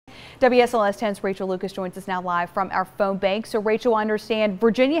WSLS 10's Rachel Lucas joins us now live from our phone bank. So Rachel, I understand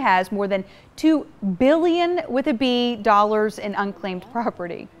Virginia has more than $2 billion with a B dollars in unclaimed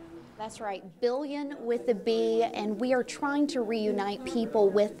property. That's right, billion with a B, and we are trying to reunite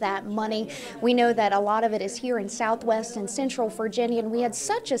people with that money. We know that a lot of it is here in Southwest and Central Virginia, and we had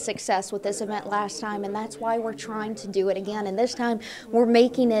such a success with this event last time, and that's why we're trying to do it again. And this time, we're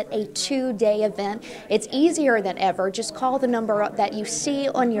making it a 2-day event. It's easier than ever. Just call the number that you see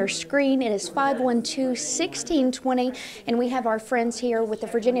on your screen. It is 512-1620, and we have our friends here with the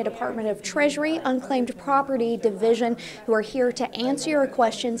Virginia Department of Treasury Unclaimed Property Division who are here to answer your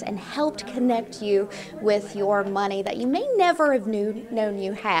questions and helped connect you with your money that you may never have known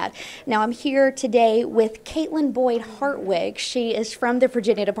you had. Now I'm here today with Caitlin Boyd Hartwig. She is from the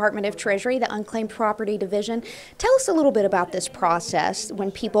Virginia Department of Treasury, the Unclaimed Property Division. Tell us a little bit about this process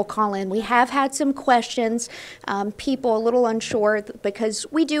when people call in. We have had some questions, people a little unsure because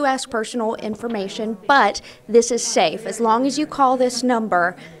we do ask personal information, but this is safe. As long as you call this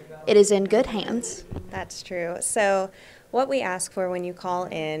number, it is in good hands. That's true. So what we ask for when you call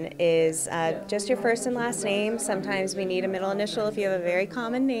in is just your first and last name. Sometimes we need a middle initial if you have a very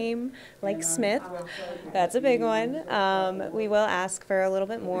common name like Smith. That's a big one. We will ask for a little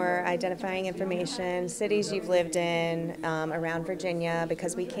bit more identifying information, cities you've lived in around Virginia,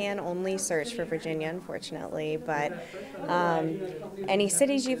 because we can only search for Virginia, unfortunately. But any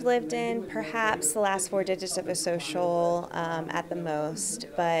cities you've lived in, perhaps the last 4 digits of a social at the most.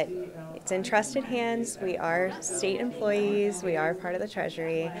 But it's in trusted hands. We are state employees, we are part of the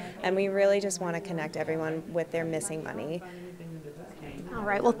Treasury, and we really just want to connect everyone with their missing money. All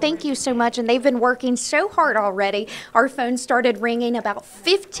right, well, thank you so much, and they've been working so hard already. Our phone started ringing about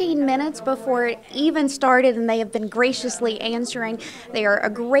 15 minutes before it even started, and they have been graciously answering. They are a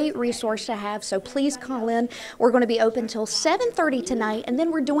great resource to have, so please call in. We're going to be open till 7:30 tonight, and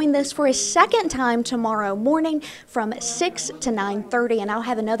then we're doing this for a second time tomorrow morning from 6 to 9:30, and I'll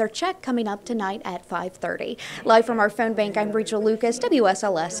have another check coming up tonight at 5:30. Live from our phone bank, I'm Rachel Lucas,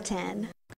 WSLS 10.